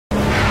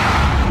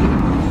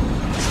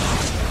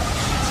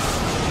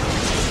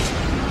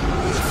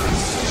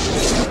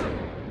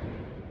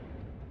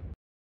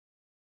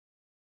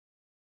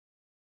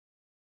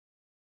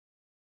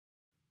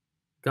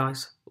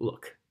Guys,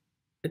 look,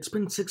 it's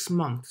been 6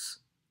 months,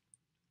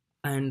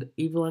 and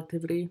evil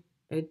activity,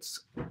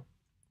 it's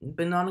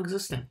been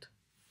non-existent.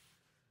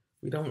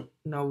 We don't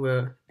know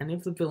where any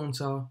of the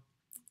villains are.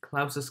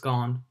 Klaus is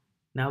gone.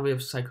 Now we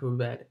have Psycho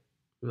Red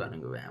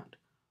running around.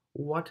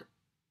 What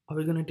are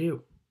we gonna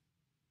do?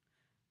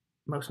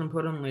 Most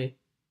importantly,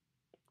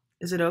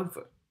 is it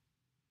over?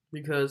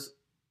 Because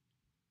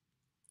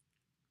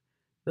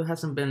there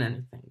hasn't been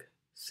anything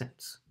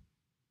since.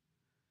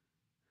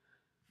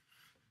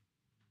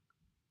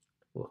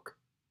 Look,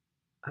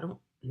 I don't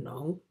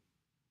know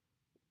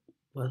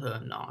whether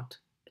or not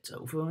it's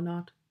over or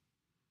not,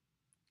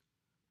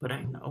 but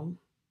I know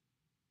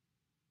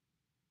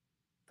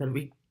that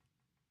we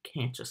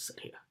can't just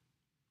sit here.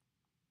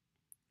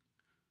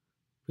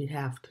 We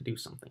have to do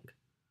something.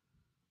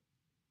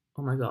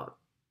 Oh my god,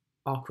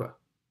 Aqua,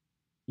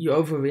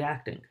 you're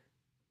overreacting.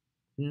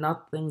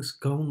 Nothing's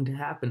going to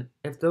happen.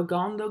 If they're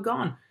gone, they're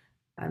gone.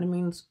 And it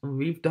means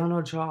we've done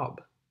our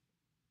job.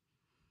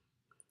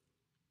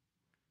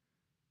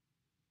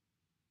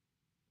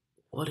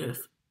 What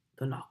if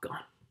they're not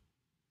gone?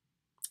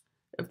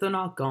 If they're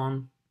not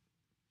gone,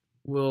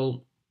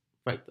 we'll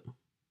fight them.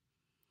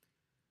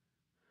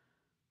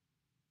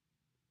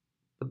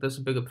 But there's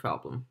a bigger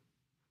problem.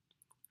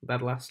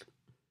 That last...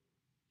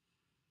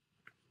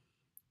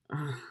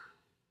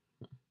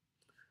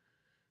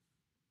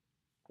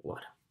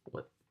 What?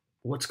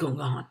 What's going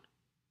on?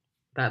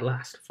 That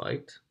last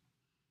fight,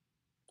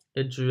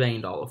 it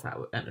drained all of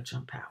our energy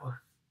and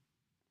power.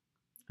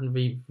 And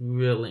we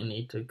really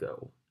need to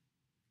go.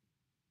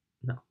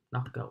 No,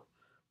 not go.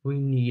 We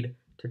need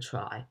to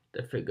try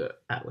to figure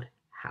out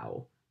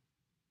how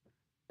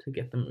to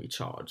get them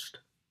recharged.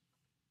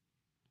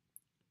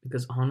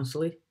 Because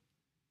honestly,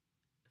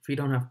 if we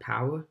don't have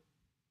power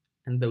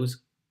and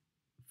those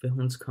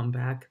villains come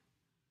back,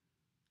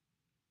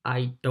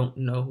 I don't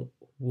know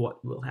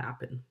what will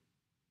happen.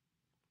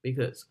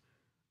 Because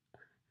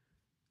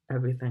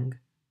everything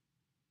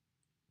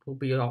will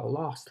be all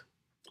lost.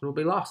 It will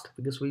be lost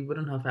because we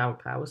wouldn't have our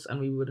powers and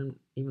we wouldn't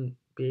even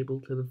be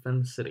able to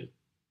defend the city.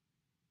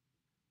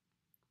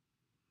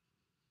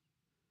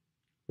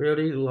 We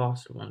already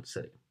lost one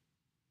city.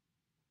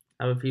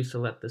 I refuse to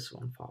let this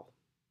one fall.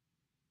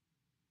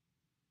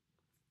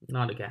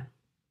 Not again.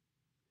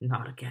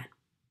 Not again.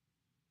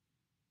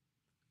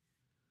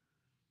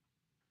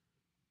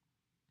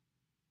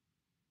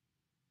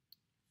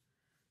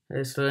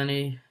 Is there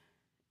any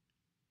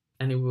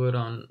word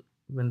on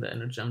when the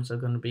energems are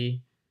going to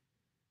be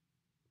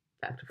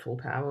back to full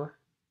power?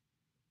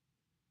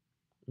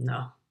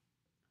 No.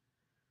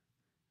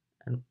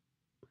 And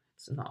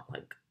it's not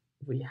like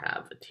we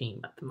have a team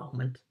at the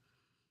moment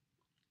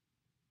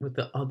with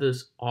the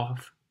others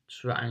off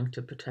trying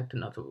to protect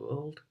another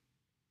world.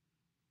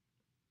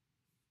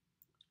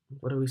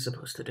 What are we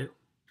supposed to do?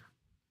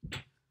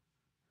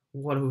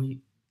 What are we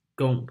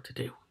going to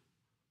do?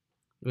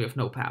 We have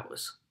no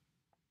powers.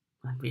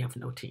 And we have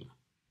no team.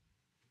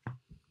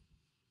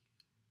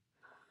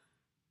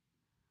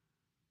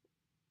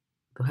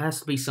 There has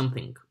to be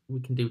something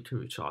we can do to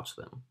recharge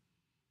them.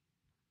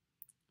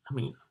 I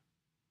mean,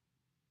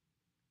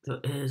 there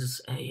is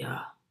a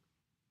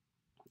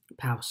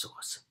power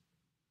source,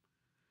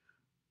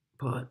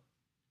 but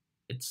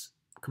it's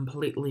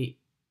completely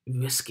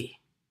risky.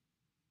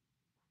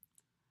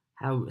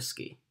 How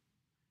risky?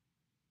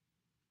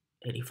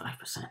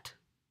 85%.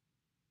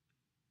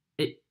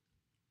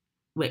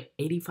 Wait,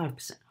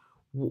 85%?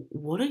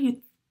 What are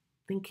you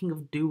thinking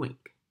of doing?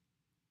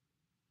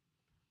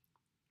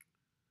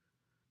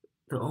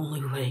 The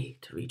only way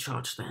to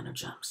recharge the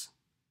energems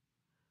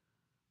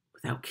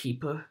without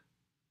Keeper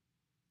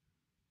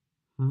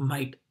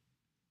might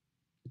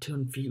to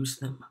infuse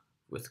them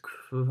with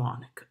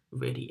chronic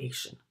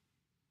radiation.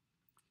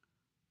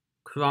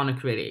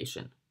 Chronic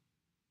radiation.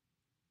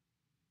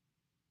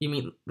 You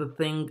mean the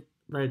thing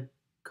that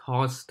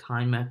caused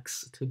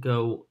Timex to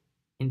go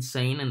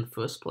insane in the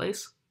first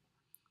place?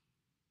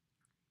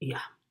 Yeah.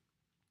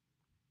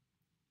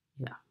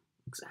 Yeah,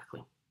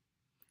 exactly.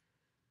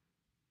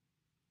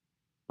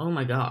 Oh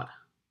my god.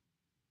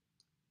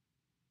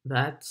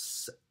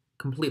 That's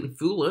completely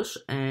foolish,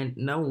 and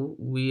no,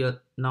 we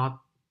are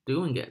not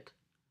doing it.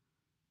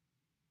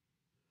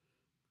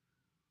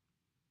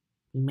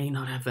 We may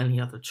not have any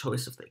other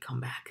choice if they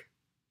come back.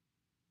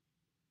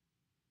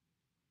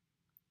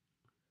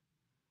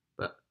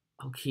 But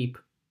I'll keep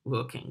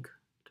working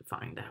to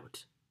find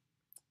out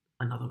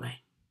another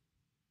way.